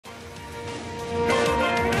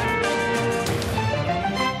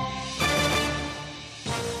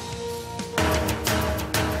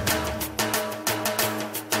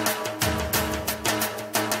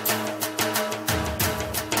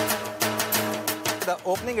the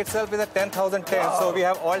opening itself is at 10,010. So we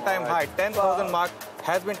have all-time high. 10,000 mark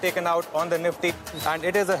has been taken out on the Nifty. And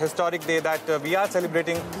it is a historic day that we are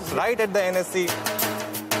celebrating right at the NSE.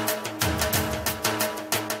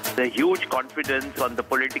 The huge confidence on the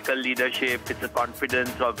political leadership, it's a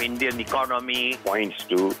confidence of Indian economy. Points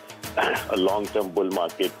to a long-term bull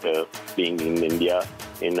market being in India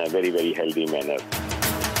in a very, very healthy manner.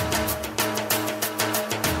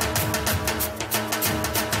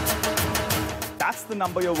 That's the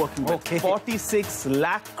number you're working with. Okay. 46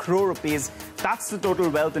 lakh crore rupees. That's the total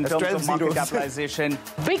wealth in terms of market capitalization.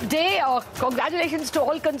 Big day. Congratulations to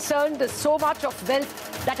all concerned. There's so much of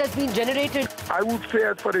wealth that has been generated. I would say,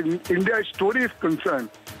 as far as India's story is concerned,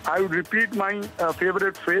 I would repeat my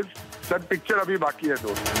favorite phrase, that picture abhi baki hai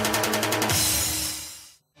dost.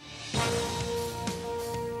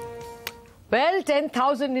 Well,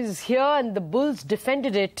 10,000 is here and the Bulls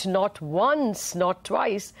defended it not once, not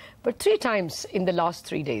twice, but 3 times in the last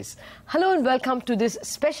 3 days. Hello and welcome to this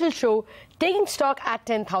special show, Taking Stock at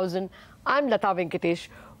 10,000. I'm Lata Venkatesh.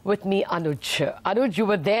 With me, Anuj. Anuj, you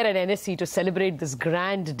were there at NSE to celebrate this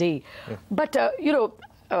grand day. Yeah. But,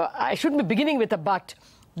 I shouldn't be beginning with a but.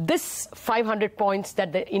 This 500 points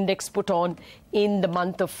that the index put on in the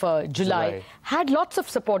month of July had lots of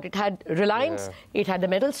support. It had Reliance, it had the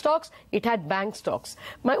metal stocks, it had bank stocks.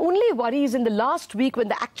 My only worry is in the last week when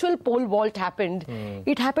the actual pole vault happened,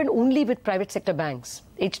 it happened only with private sector banks.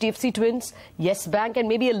 HDFC Twins, Yes Bank, and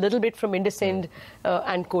maybe a little bit from IndusInd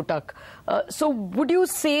and Kotak. So would you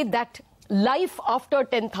say that life after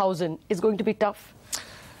 10,000 is going to be tough?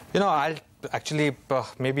 You know, I'll actually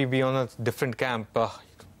maybe be on a different camp.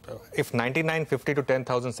 If 99.50 to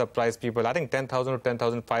 10,000 surprise people, I think 10,000 to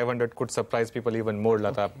 10,500 could surprise people even more,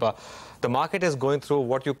 Lata. The market is going through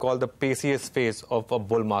what you call the paciest phase of a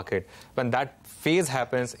bull market. When that phase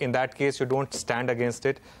happens, in that case, you don't stand against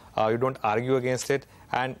it, you don't argue against it,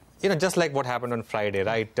 and just like what happened on Friday,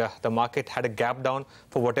 right? The market had a gap down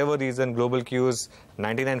for whatever reason, global cues,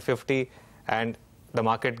 99.50, and the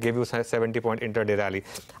market gave you a 70-point intraday rally.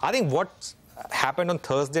 I think what happened on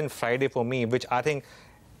Thursday and Friday for me, which I think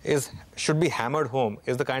should be hammered home,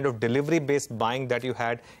 is the kind of delivery-based buying that you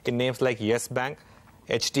had in names like Yes Bank,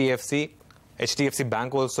 HDFC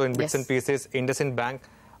Bank also in bits and pieces, IndusInd Bank,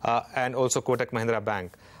 and also Kotak Mahindra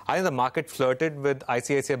Bank. I think the market flirted with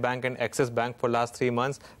ICICI Bank and Axis Bank for last 3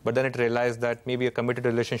 months, but then it realized that maybe a committed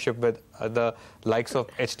relationship with the likes of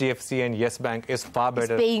HDFC and Yes Bank is far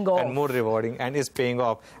better and more rewarding and is paying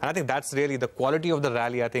off. And I think that's really the quality of the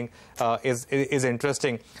rally, I think, is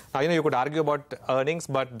interesting. Now, you could argue about earnings,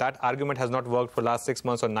 but that argument has not worked for last 6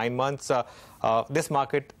 months or 9 months. This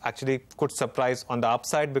market actually could surprise on the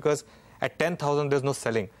upside because at 10,000, there's no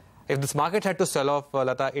selling. If this market had to sell off,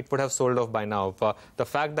 Lata, it would have sold off by now. The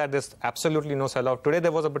fact that there's absolutely no sell-off, today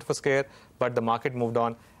there was a bit of a scare, but the market moved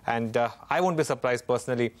on. And I won't be surprised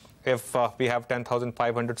personally if we have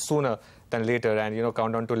 10,500 sooner than later and,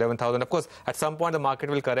 count down to 11,000. Of course, at some point the market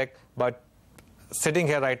will correct, but sitting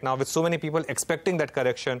here right now with so many people expecting that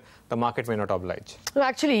correction, the market may not oblige. No,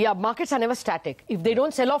 actually, markets are never static. If they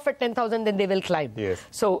don't sell off at 10,000, then they will climb. Yes.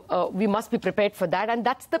 So we must be prepared for that. And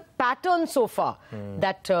that's the pattern so far,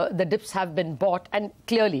 that the dips have been bought. And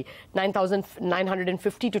clearly,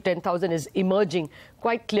 9,950 to 10,000 is emerging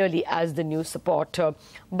quite clearly as the new support.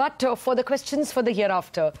 But for the questions for the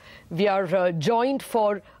hereafter, we are joined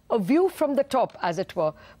for a view from the top, as it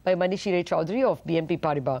were, by Manishi Raychaudhuri of BNP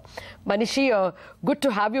Paribas. Manishi, good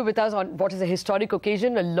to have you with us on what is a historic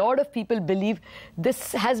occasion. A lot of people believe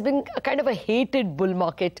this has been a kind of a hated bull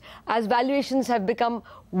market as valuations have become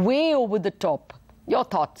way over the top. Your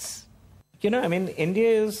thoughts? India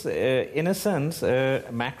is, in a sense, a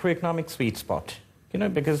macroeconomic sweet spot.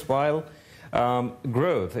 Because while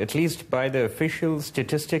growth, at least by the official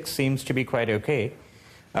statistics, seems to be quite okay,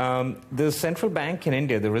 the central bank in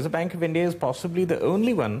India, the Reserve Bank of India, is possibly the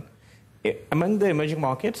only one among the emerging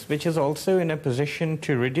markets which is also in a position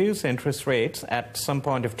to reduce interest rates at some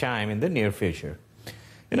point of time in the near future.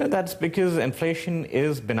 That's because inflation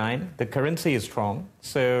is benign, the currency is strong,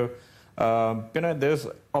 so there's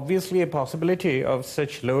obviously a possibility of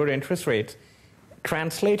such lower interest rates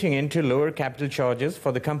translating into lower capital charges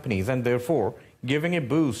for the companies and therefore giving a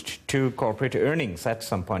boost to corporate earnings at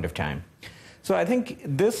some point of time. So I think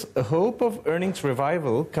this hope of earnings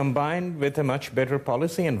revival combined with a much better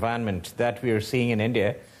policy environment that we are seeing in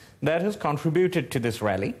India, that has contributed to this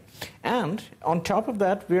rally. And on top of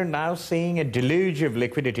that, we are now seeing a deluge of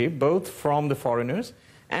liquidity, both from the foreigners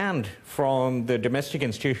and from the domestic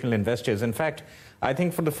institutional investors. In fact, I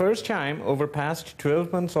think for the first time over past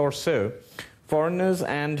 12 months or so, foreigners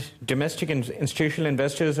and domestic institutional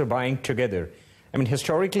investors are buying together I mean,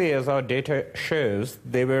 historically, as our data shows,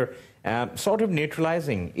 they were sort of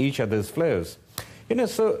neutralizing each other's flows.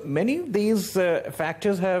 So many of these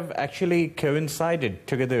factors have actually coincided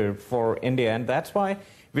together for India, and that's why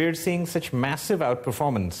we're seeing such massive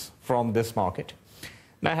outperformance from this market.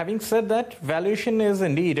 Now, having said that, valuation is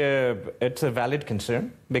indeed it's a valid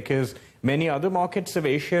concern, because many other markets of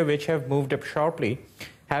Asia which have moved up sharply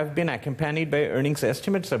have been accompanied by earnings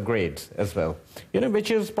estimates upgrades as well,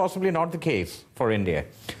 which is possibly not the case for India.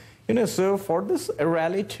 So for this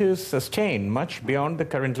rally to sustain much beyond the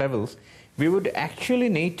current levels, we would actually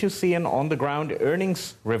need to see an on-the-ground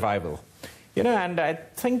earnings revival. And I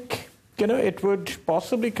think, it would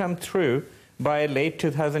possibly come through by late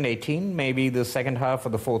 2018, maybe the second half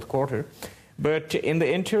of the fourth quarter. But in the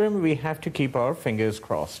interim, we have to keep our fingers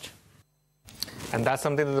crossed. And that's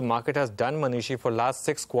something that the market has done, Manishi, for last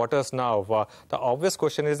 6 quarters now. The obvious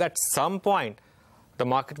question is, at some point, the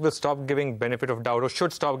market will stop giving benefit of doubt, or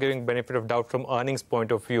should stop giving benefit of doubt from earnings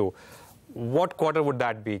point of view. What quarter would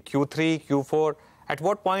that be? Q3, Q4? At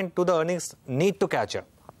what point do the earnings need to catch up?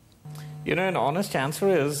 An honest answer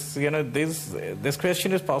is, this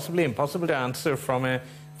question is possibly impossible to answer from a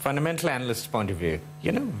fundamental analyst's point of view.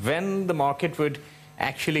 When the market would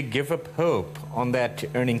actually give up hope on that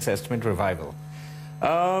earnings estimate revival.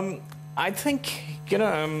 I think,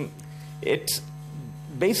 it's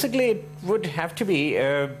basically it would have to be,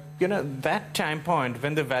 that time point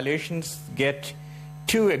when the valuations get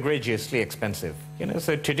too egregiously expensive.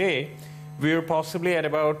 So today, we are possibly at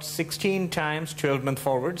about 16 times 12-month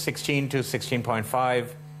forward, 16 to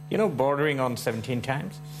 16.5, bordering on 17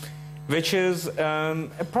 times, which is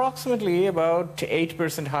approximately about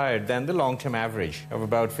 8% higher than the long-term average of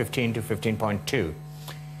about 15 to 15.2.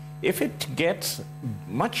 If it gets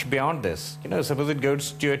much beyond this, suppose it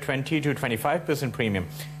goes to a 20 to 25% premium,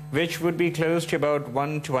 which would be close to about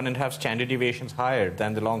 1 to 1.5 standard deviations higher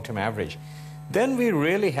than the long-term average, then we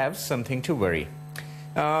really have something to worry.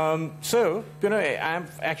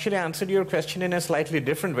 I've actually answered your question in a slightly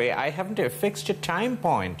different way. I haven't fixed a time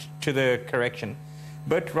point to the correction,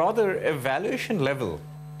 but rather a valuation level,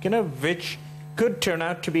 which could turn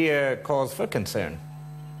out to be a cause for concern.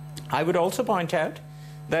 I would also point out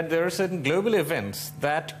that there are certain global events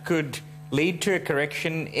that could lead to a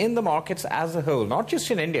correction in the markets as a whole, not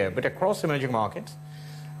just in India, but across emerging markets.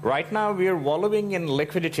 Right now, we are wallowing in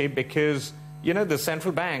liquidity because the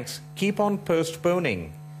central banks keep on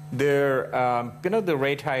postponing their, the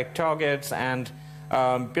rate hike targets and,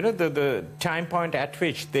 the time point at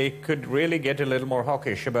which they could really get a little more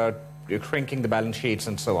hawkish about shrinking the balance sheets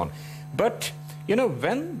and so on. But,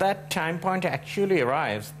 when that time point actually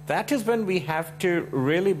arrives, that is when we have to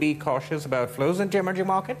really be cautious about flows into emerging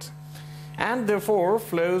markets and therefore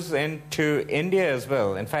flows into India as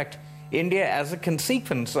well. In fact, India, as a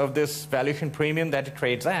consequence of this valuation premium that it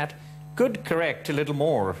trades at, could correct a little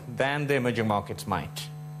more than the emerging markets might.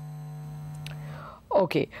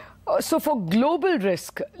 Okay. So for global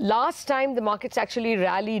risk, last time the markets actually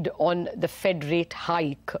rallied on the Fed rate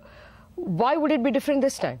hike. Why would it be different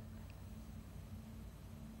this time?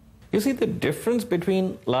 You see, the difference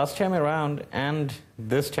between last time around and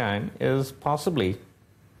this time is possibly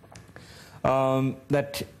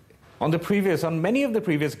that on many of the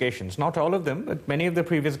previous occasions, not all of them, but many of the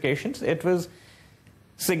previous occasions, it was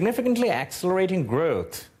significantly accelerating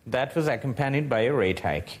growth that was accompanied by a rate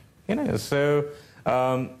hike. So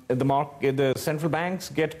the central banks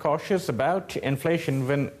get cautious about inflation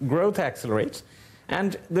when growth accelerates,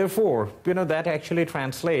 and therefore, that actually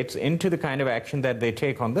translates into the kind of action that they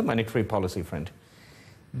take on the monetary policy front.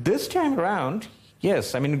 This time around,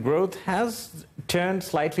 yes, growth has turned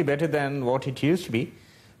slightly better than what it used to be,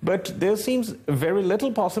 but there seems very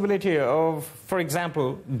little possibility of, for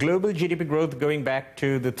example, global GDP growth going back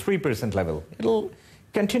to the 3% level. It'll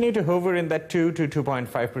continue to hover in that 2 to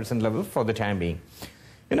 2.5% level for the time being.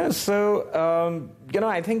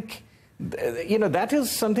 I think, that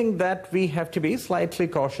is something that we have to be slightly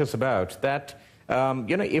cautious about, that,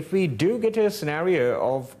 if we do get a scenario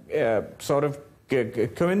of sort of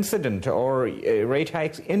coincident or rate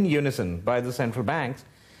hikes in unison by the central banks,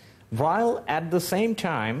 while at the same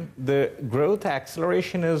time the growth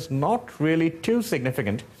acceleration is not really too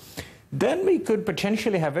significant, then we could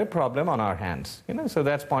potentially have a problem on our hands. So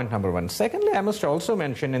that's point number one. Secondly, I must also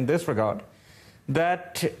mention in this regard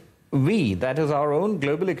that that is our own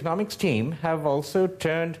global economics team, have also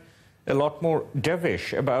turned a lot more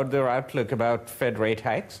dovish about their outlook about Fed rate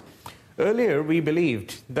hikes. Earlier, we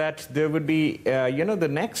believed that there would be, the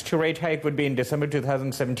next rate hike would be in December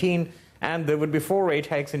 2017, and there would be 4 rate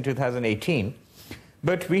hikes in 2018.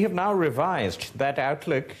 But we have now revised that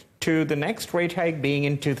outlook to the next rate hike being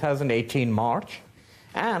in 2018 March,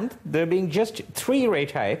 and there being just 3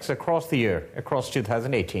 rate hikes across the year, across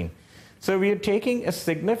 2018. So we are taking a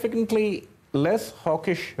significantly less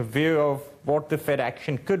hawkish view of what the Fed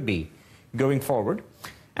action could be going forward.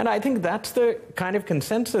 And I think that's the kind of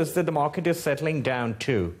consensus that the market is settling down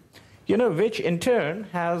to, which in turn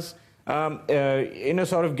has,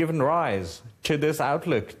 sort of given rise to this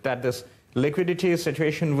outlook that this liquidity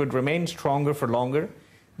situation would remain stronger for longer.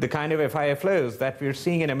 The kind of FII flows that we're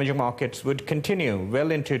seeing in emerging markets would continue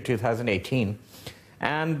well into 2018.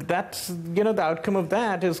 And that's, the outcome of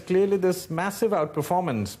that is clearly this massive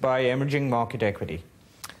outperformance by emerging market equity.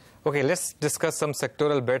 Okay, let's discuss some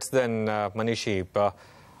sectoral bets then, Manishi.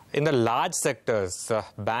 In the large sectors,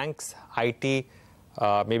 banks, IT,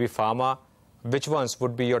 maybe pharma, which ones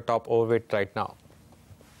would be your top overweight right now?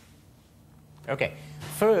 Okay.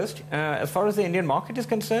 First, as far as the Indian market is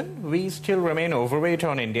concerned, we still remain overweight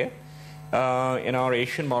on India in our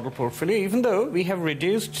Asian model portfolio, even though we have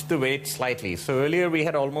reduced the weight slightly. So earlier we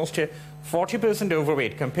had almost a 40%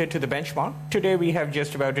 overweight compared to the benchmark. Today we have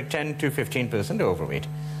just about a 10 to 15% overweight.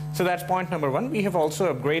 So that's point number one. We have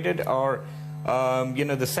also upgraded our,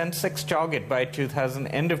 the Sensex target by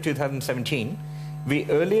end of 2017. We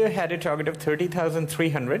earlier had a target of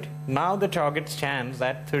 30,300. Now the target stands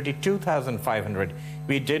at 32,500.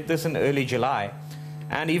 We did this in early July.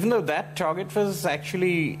 And even though that target was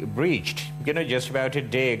actually breached, just about a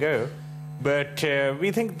day ago, but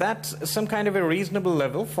we think that's some kind of a reasonable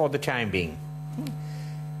level for the time being.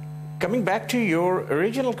 Coming back to your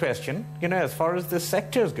original question, as far as the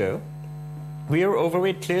sectors go, we are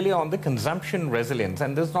overweight clearly on the consumption resilience.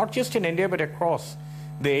 And this is not just in India, but across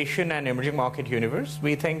the Asian and emerging market universe.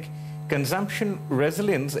 We think consumption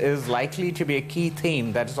resilience is likely to be a key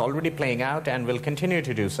theme that is already playing out and will continue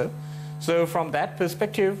to do so. So from that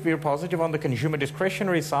perspective, we're positive on the consumer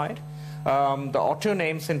discretionary side, the auto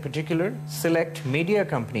names in particular, select media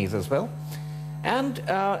companies as well, and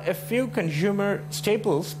a few consumer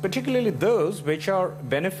staples, particularly those which are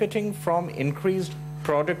benefiting from increased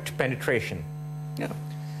product penetration.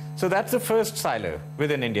 So that's the first silo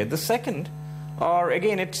within India. The second, or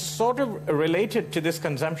again, it's sort of related to this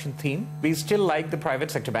consumption theme. We still like the private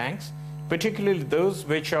sector banks, particularly those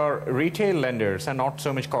which are retail lenders and not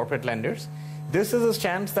so much corporate lenders. This is a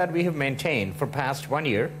stance that we have maintained for past 1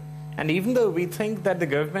 year. And even though we think that the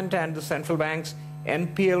government and the central bank's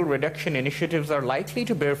NPL reduction initiatives are likely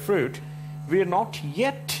to bear fruit, we are not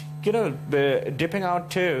yet, dipping our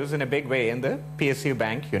toes in a big way in the PSU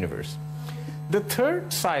bank universe. The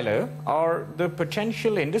third silo are the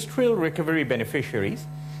potential industrial recovery beneficiaries,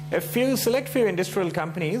 a select few industrial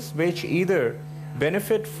companies which either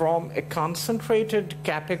benefit from a concentrated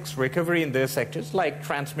capex recovery in their sectors like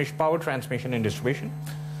power transmission and distribution,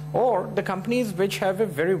 or the companies which have a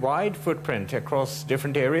very wide footprint across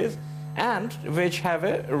different areas and which have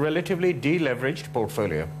a relatively deleveraged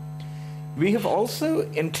portfolio. We have also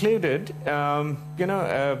included,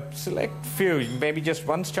 a select few, maybe just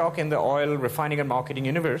one stock in the oil refining and marketing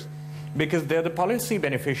universe, because they're the policy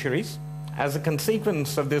beneficiaries as a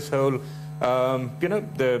consequence of this whole,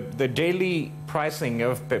 the daily pricing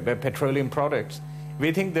of petroleum products.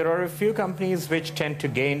 We think there are a few companies which tend to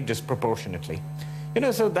gain disproportionately.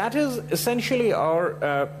 So that is essentially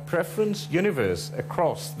our preference universe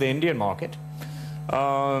across the Indian market.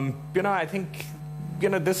 I think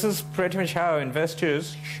this is pretty much how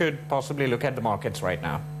investors should possibly look at the markets right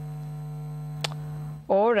now.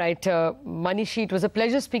 All right, Manishi, it was a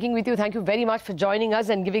pleasure speaking with you. Thank you very much for joining us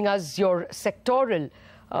and giving us your sectoral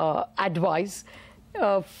advice.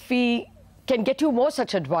 We can get you more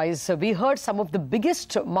such advice. We heard some of the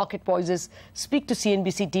biggest market voices speak to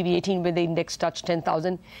CNBC TV 18 when the index touched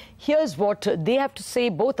 10,000. Here's what they have to say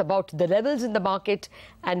both about the levels in the market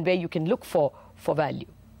and where you can look for value.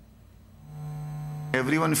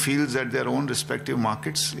 Everyone feels that their own respective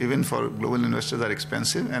markets, even for global investors, are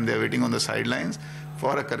expensive, and they're waiting on the sidelines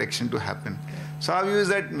for a correction to happen. So our view is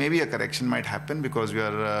that maybe a correction might happen because we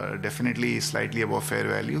are definitely slightly above fair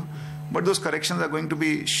value. But those corrections are going to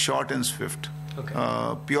be short and swift,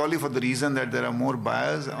 purely for the reason that there are more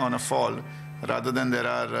buyers on a fall rather than there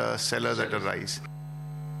are sellers at a rise.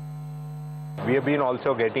 We have been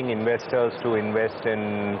also getting investors to invest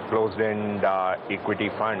in closed-end equity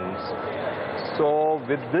funds. So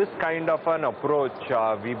with this kind of an approach,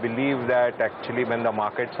 we believe that actually when the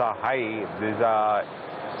markets are high, these are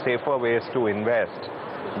safer ways to invest,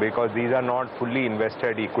 because these are not fully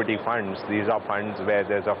invested equity funds. These are funds where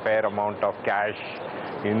there's a fair amount of cash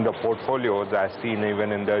in the portfolios, as seen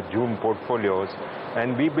even in the June portfolios.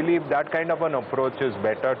 And we believe that kind of an approach is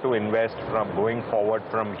better to invest from going forward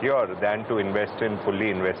from here than to invest in fully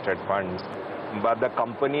invested funds. but the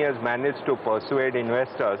company has managed to persuade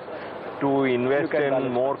investors to invest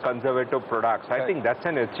in more conservative products. I think that's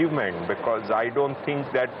an achievement, because I don't think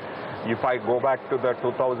that if I go back to the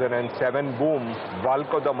 2007 boom,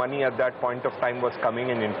 bulk of the money at that point of time was coming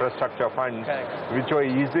in infrastructure funds, which were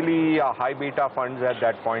easily high beta funds at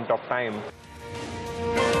that point of time.